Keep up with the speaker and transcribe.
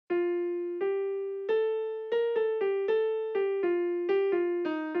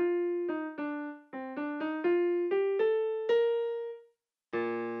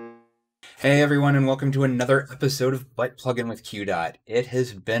Hey everyone, and welcome to another episode of Buttpluggin with qDot. It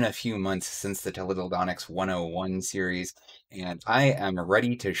has been a few months since the Teledildonics 101 series, and I am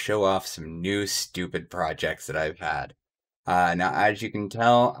ready to show off some new stupid projects that I've had. Now, as you can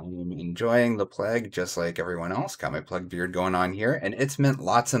tell, I'm enjoying the plague just like everyone else. Got my plug beard going on here, and it's meant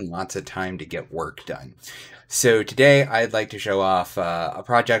lots and lots of time to get work done. So today, I'd like to show off a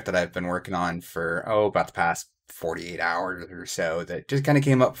project that I've been working on for, about the past 48 hours or so that just kind of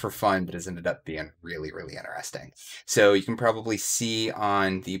came up for fun, but has ended up being really, really interesting. So you can probably see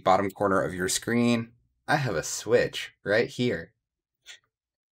on the bottom corner of your screen, I have a switch right here.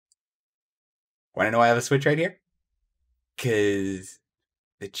 Want to know why I have a switch right here? Because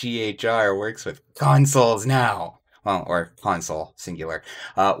the GHR works with consoles now. Well, or console, singular.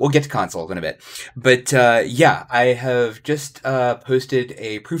 We'll get to consoles in a bit. But yeah, I have just posted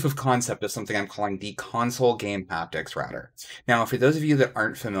a proof of concept of something I'm calling the Console Game Haptics Router. Now, for those of you that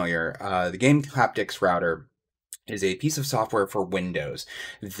aren't familiar, the Game Haptics Router is a piece of software for Windows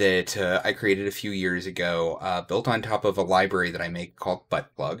that I created a few years ago, built on top of a library that I make called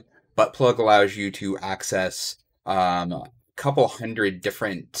Buttplug. Buttplug allows you to access couple hundred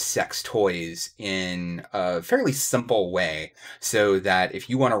different sex toys in a fairly simple way, so that if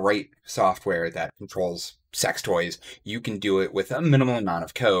you want to write software that controls sex toys, you can do it with a minimal amount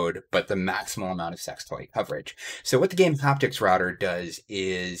of code, but the maximal amount of sex toy coverage. So what the Game Haptics Router does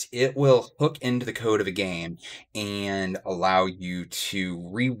is it will hook into the code of a game and allow you to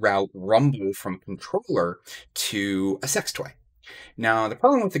reroute rumble from controller to a sex toy. Now, the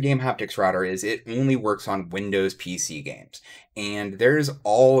problem with the Game Haptics Router is it only works on Windows PC games. And there's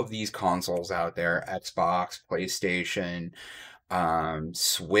all of these consoles out there, Xbox, PlayStation,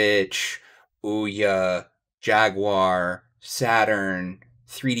 Switch, Ouya, Jaguar, Saturn,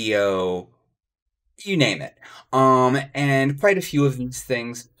 3DO, you name it. And quite a few of these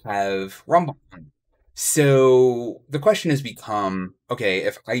things have Rumble on them. So the question has become, okay,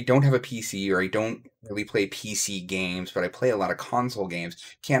 if I don't have a PC or I don't really play PC games, but I play a lot of console games,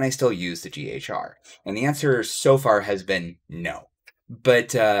 can I still use the GHR? And the answer so far has been no.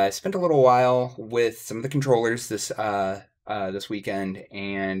 But I spent a little while with some of the controllers this weekend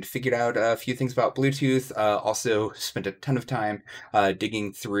and figured out a few things about Bluetooth. Also spent a ton of time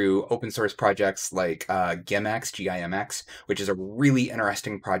digging through open source projects like GIMX, which is a really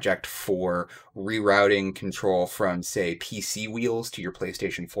interesting project for rerouting control from, say, PC wheels to your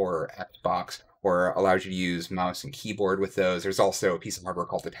PlayStation 4 or Xbox, or allows you to use mouse and keyboard with those. There's also a piece of hardware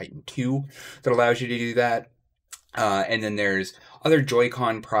called the Titan 2 that allows you to do that. And then there's other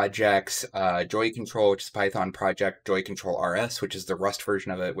Joy-Con projects, Joy Control, which is a Python project, Joy Control RS, which is the Rust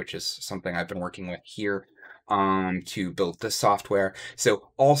version of it, which is something I've been working with here to build this software. So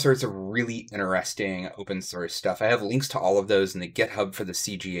all sorts of really interesting open source stuff. I have links to all of those in the GitHub for the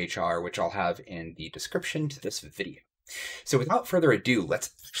CGHR, which I'll have in the description to this video. So without further ado, let's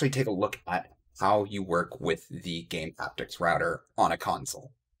actually take a look at how you work with the Game Haptics Router on a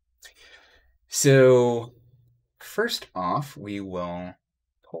console. So first off, we will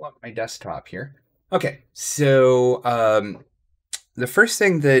pull up my desktop here. Okay, so the first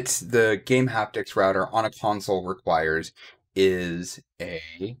thing that the Game Haptics Router on a console requires is a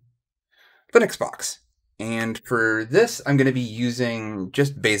Linux box. And for this, I'm going to be using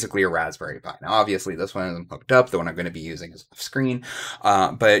just basically a Raspberry Pi. Now, obviously, this one isn't hooked up. The one I'm going to be using is off screen.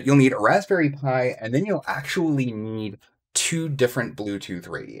 But you'll need a Raspberry Pi, and then you'll actually need two different Bluetooth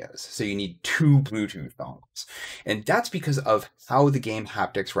radios. So you need two Bluetooth dongles. And that's because of how the Game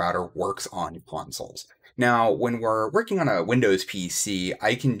Haptics Router works on consoles. Now, when we're working on a Windows PC,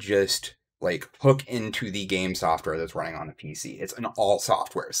 I can just hook into the game software that's running on a PC. It's an all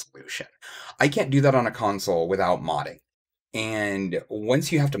software solution. I can't do that on a console without modding. And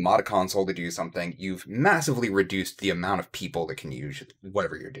once you have to mod a console to do something, you've massively reduced the amount of people that can use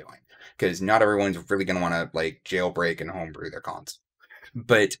whatever you're doing. Because not everyone's really going to want to jailbreak and homebrew their console.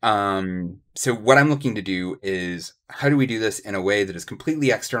 But so what I'm looking to do is, how do we do this in a way that is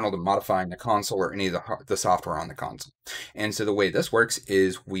completely external to modifying the console or any of the software on the console? And so the way this works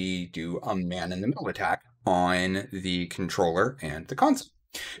is we do a man-in-the-middle attack on the controller and the console.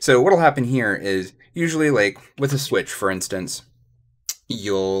 So what'll happen here is, usually with a Switch, for instance,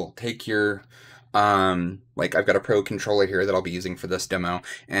 you'll take your I've got a Pro controller here that I'll be using for this demo,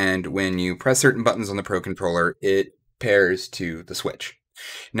 and when you press certain buttons on the Pro controller, it pairs to the Switch.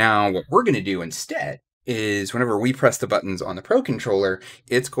 Now, what we're going to do instead is, whenever we press the buttons on the Pro controller,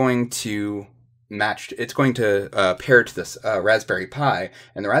 it's going to pair to this Raspberry Pi,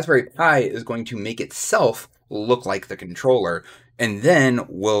 and the Raspberry Pi is going to make itself look like the controller, and then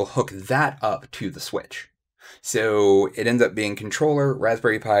we'll hook that up to the Switch. So it ends up being controller,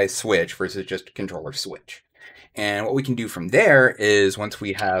 Raspberry Pi, switch versus just controller switch. And what we can do from there is once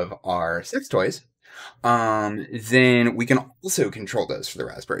we have our sex toys, then we can also control those for the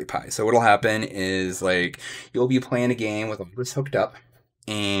Raspberry Pi. So what'll happen is like you'll be playing a game with all this hooked up,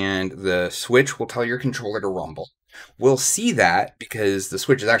 and the switch will tell your controller to rumble. We'll see that because the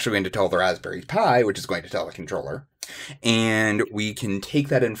switch is actually going to tell the Raspberry Pi, which is going to tell the controller. And we can take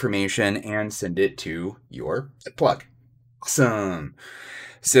that information and send it to your plug. Awesome.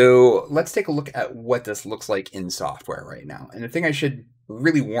 So let's take a look at what this looks like in software right now. And the thing I should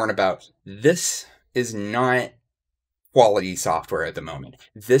really warn about, this is not quality software at the moment.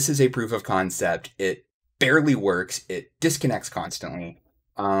 This is a proof of concept. It barely works. It disconnects constantly.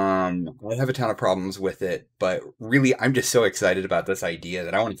 I have a ton of problems with it, but really I'm just so excited about this idea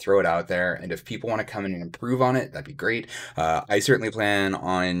that I want to throw it out there. And if people want to come in and improve on it, that'd be great. I certainly plan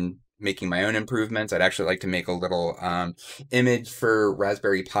on making my own improvements. I'd actually like to make a little image for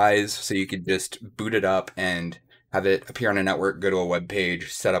Raspberry Pis so you could just boot it up and have it appear on a network, go to a web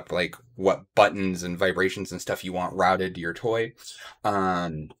page, set up like what buttons and vibrations and stuff you want routed to your toy,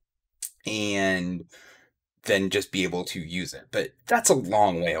 and then just be able to use it. But that's a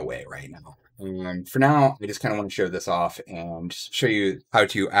long way away right now. For now, I just kind of want to show this off and show you how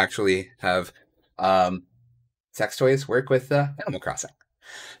to actually have sex toys work with Animal Crossing.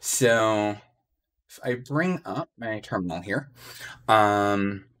 So if I bring up my terminal here,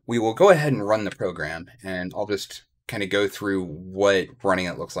 we will go ahead and run the program, and I'll just kind of go through what running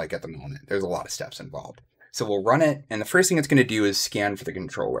it looks like at the moment. There's a lot of steps involved. So we'll run it, and the first thing it's going to do is scan for the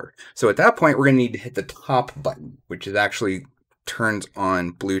controller. So at that point, we're going to need to hit the top button, which is actually turns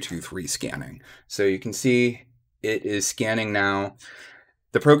on Bluetooth rescanning. So you can see it is scanning now.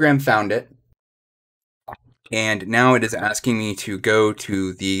 The program found it, and now it is asking me to go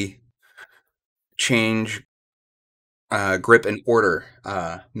to the change grip and order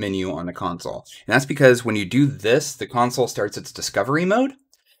menu on the console. And that's because when you do this, the console starts its discovery mode.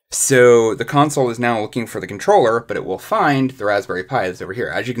 So the console is now looking for the controller, but it will find the Raspberry Pi that's over here,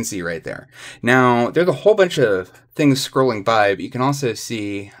 as you can see right there. Now, there's a whole bunch of things scrolling by, but you can also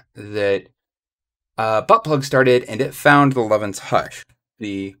see that Buttplug started, and it found the Levin's Hush,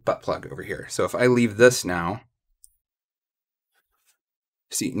 the Buttplug over here. So if I leave this now,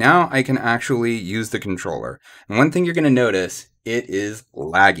 see, now I can actually use the controller. And one thing you're going to notice, it is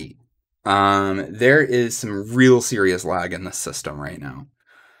laggy. There is some real serious lag in the system right now.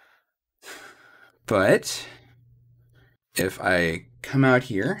 But if I come out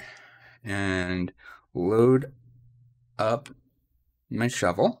here and load up my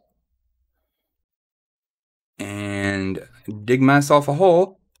shovel and dig myself a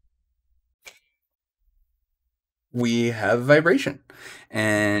hole, we have vibration.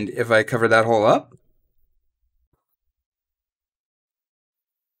 And if I cover that hole up,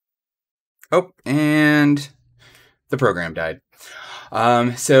 oh, and the program died.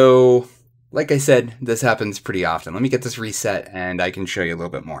 So like I said, this happens pretty often. Let me get this reset and I can show you a little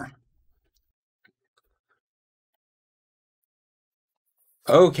bit more.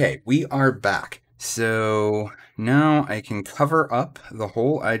 Okay, we are back. So now I can cover up the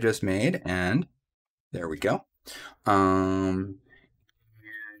hole I just made, and there we go. And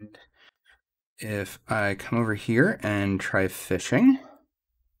if I come over here and try fishing,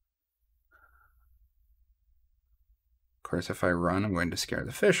 of course, if I run, I'm going to scare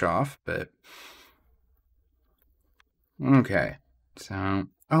the fish off, but okay. So,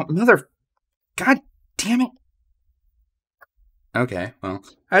 oh, God damn it. Okay, well,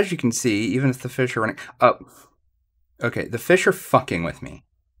 as you can see, even if the fish are running, oh, okay, the fish are fucking with me.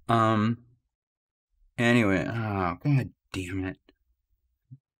 Anyway, oh, god damn it.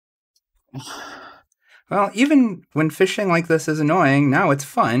 Well, even when fishing like this is annoying, now it's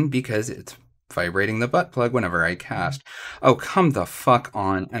fun because it's vibrating the butt plug whenever I cast. Oh, come the fuck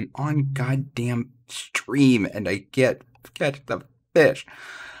on. I'm on goddamn stream and I catch the fish.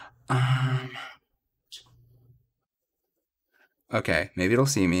 Okay, maybe it'll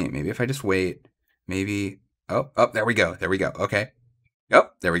see me. Maybe if I just wait. Maybe. Oh, there we go. There we go. Okay. Oh,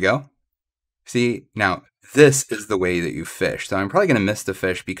 there we go. See, now this is the way that you fish. So I'm probably going to miss the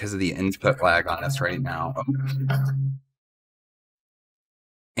fish because of the input lag on this right now.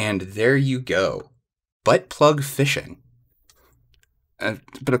 And there you go. Butt plug fishing.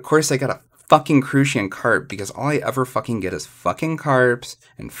 But of course I got a fucking crucian carp because all I ever fucking get is fucking carps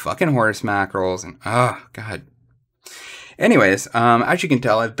and fucking horse mackerels and oh god. Anyways, as you can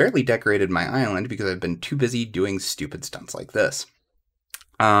tell, I've barely decorated my island because I've been too busy doing stupid stunts like this.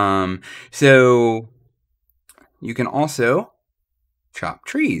 So you can also chop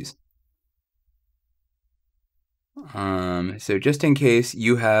trees. So just in case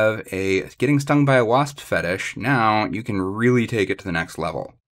you have a getting stung by a wasp fetish, now you can really take it to the next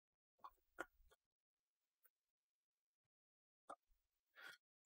level.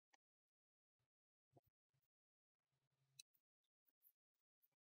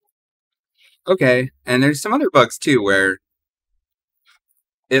 Okay, and there's some other bugs too where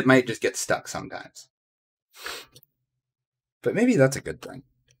it might just get stuck sometimes. But maybe that's a good thing.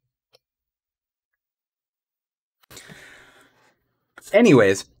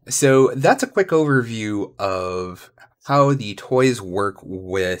 Anyways, so that's a quick overview of how the toys work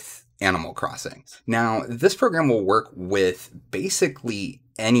with Animal Crossing. Now, this program will work with basically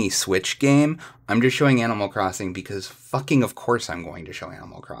any Switch game. I'm just showing Animal Crossing because fucking of course I'm going to show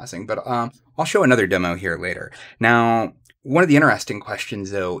Animal Crossing, but I'll show another demo here later. Now, one of the interesting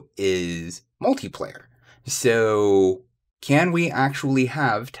questions though is multiplayer. So, can we actually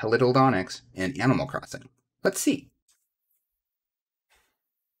have teledildonics in Animal Crossing? Let's see.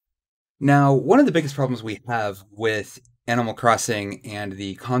 Now, one of the biggest problems we have with Animal Crossing and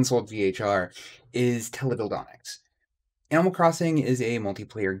the Console GHR is teledildonics. Animal Crossing is a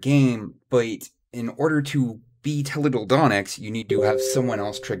multiplayer game, but in order to be teledildonics, you need to have someone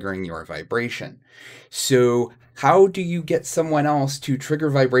else triggering your vibration. So, how do you get someone else to trigger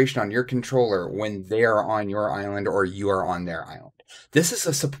vibration on your controller when they are on your island or you are on their island? This is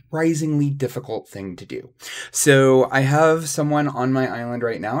a surprisingly difficult thing to do. So, I have someone on my island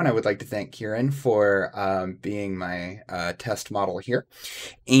right now, and I would like to thank Kieran for being my test model here.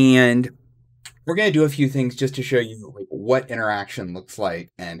 And we're going to do a few things just to show you like, what interaction looks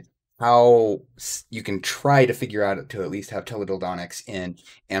like and how you can try to figure out to at least have teledildonics in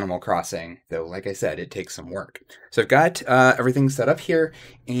Animal Crossing, though, like I said, it takes some work. So I've got everything set up here,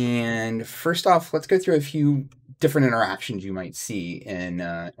 and first off, let's go through a few different interactions you might see in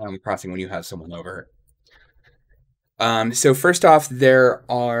Animal Crossing when you have someone over. So first off, there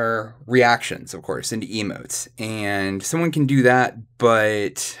are reactions, of course, and emotes, and someone can do that,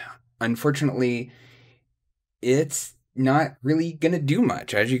 but unfortunately, it's not really going to do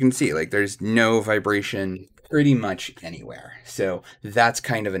much. As you can see, like there's no vibration pretty much anywhere. So that's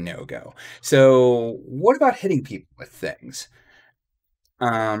kind of a no-go. So what about hitting people with things?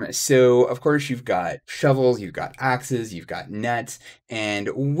 So of course you've got shovels, you've got axes, you've got nets, and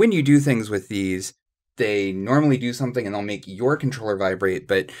when you do things with these, they normally do something and they'll make your controller vibrate.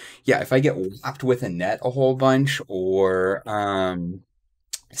 But yeah, if I get whacked with a net a whole bunch or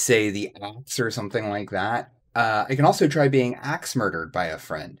say the axe or something like that. I can also try being axe murdered by a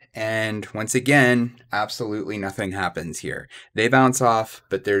friend. And once again, absolutely nothing happens here. They bounce off,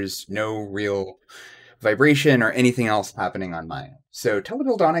 but there's no real vibration or anything else happening on my end. So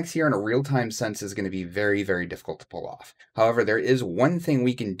teledildonics here in a real-time sense is going to be very, very difficult to pull off. However, there is one thing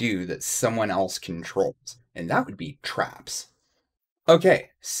we can do that someone else controls, and that would be traps. Okay,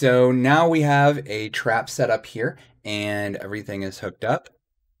 so now we have a trap set up here, and everything is hooked up.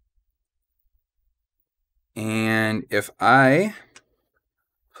 And if I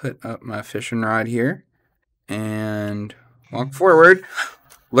put up my fishing rod here and walk forward,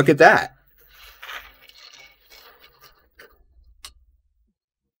 look at that.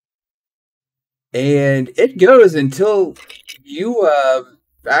 And it goes until you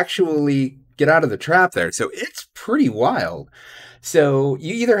actually get out of the trap there. So it's pretty wild. So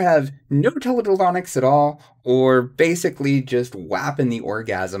you either have no teledildonics at all, or basically just whapping the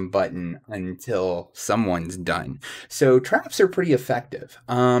orgasm button until someone's done. So traps are pretty effective.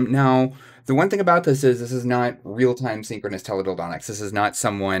 Now, the one thing about this is not real-time synchronous teledildonics. This is not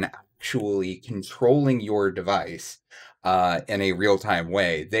someone actually controlling your device in a real-time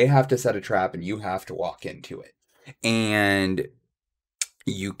way. They have to set a trap and you have to walk into it. And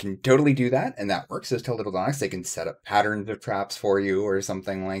you can totally do that, and that works as teledildonics. They can set up patterns of traps for you or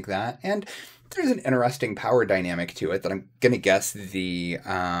something like that. And there's an interesting power dynamic to it that I'm going to guess the,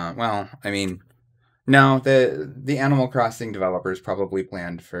 well, I mean, no, the Animal Crossing developers probably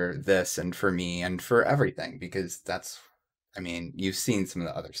planned for this and for me and for everything because that's, I mean, you've seen some of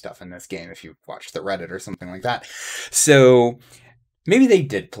the other stuff in this game if you've watched the Reddit or something like that. So maybe they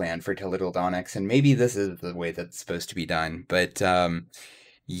did plan for teledildonics, and maybe this is the way that's supposed to be done. But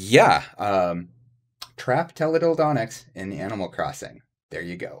yeah, trap teledildonics in Animal Crossing. There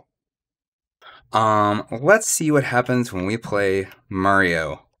you go. Let's see what happens when we play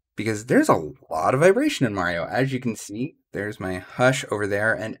Mario, because there's a lot of vibration in Mario. As you can see, there's my hush over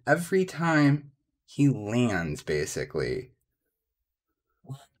there, and every time he lands, basically,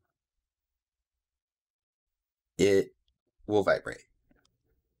 it will vibrate.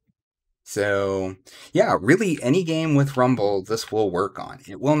 So, yeah, really any game with Rumble, this will work on.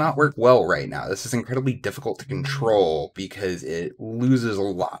 It will not work well right now. This is incredibly difficult to control because it loses a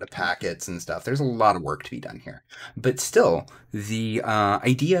lot of packets and stuff. There's a lot of work to be done here. But still, the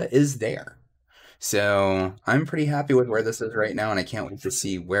idea is there. So I'm pretty happy with where this is right now, and I can't wait to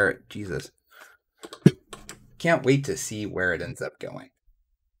see where it, Jesus, can't wait to see where it ends up going.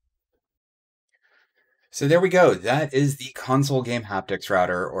 So there we go. That is the Console Game Haptics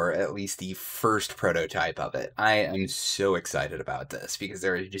Router, or at least the first prototype of it. I am so excited about this because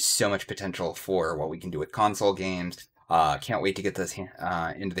there is just so much potential for what we can do with console games. Can't wait to get this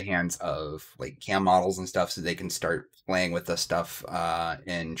into the hands of like cam models and stuff so they can start playing with this stuff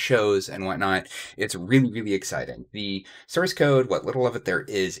in shows and whatnot. It's really, really exciting. The source code, what little of it there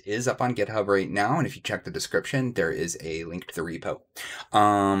is up on GitHub right now. And if you check the description, there is a link to the repo.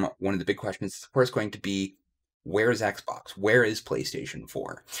 One of the big questions is, of course, going to be, where is Xbox? Where is PlayStation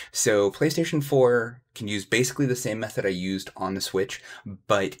 4? So PlayStation 4 can use basically the same method I used on the Switch,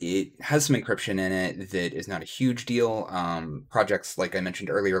 but it has some encryption in it that is not a huge deal. Projects, like I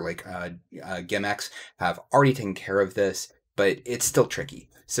mentioned earlier, like GimX, have already taken care of this, but it's still tricky.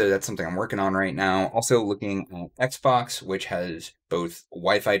 So that's something I'm working on right now. Also looking at Xbox, which has both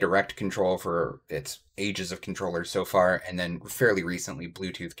Wi-Fi direct control for its ages of controllers so far, and then fairly recently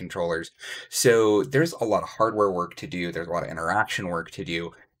Bluetooth controllers. So there's a lot of hardware work to do. There's a lot of interaction work to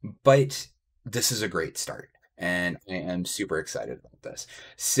do, but this is a great start. And I am super excited about this.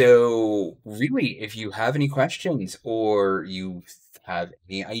 So really, if you have any questions or you have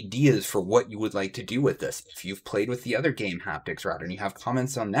any ideas for what you would like to do with this, if you've played with the other game Haptics Router and you have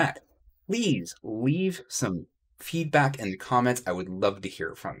comments on that, please leave some feedback in the comments. I would love to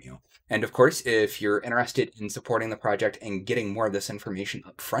hear from you. And of course, if you're interested in supporting the project and getting more of this information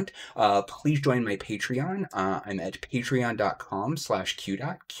up front, please join my Patreon. I'm at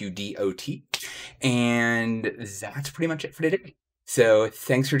patreon.com/qDot, QDOT. And that's pretty much it for today. So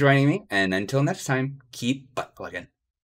thanks for joining me. And until next time, keep butt plugging.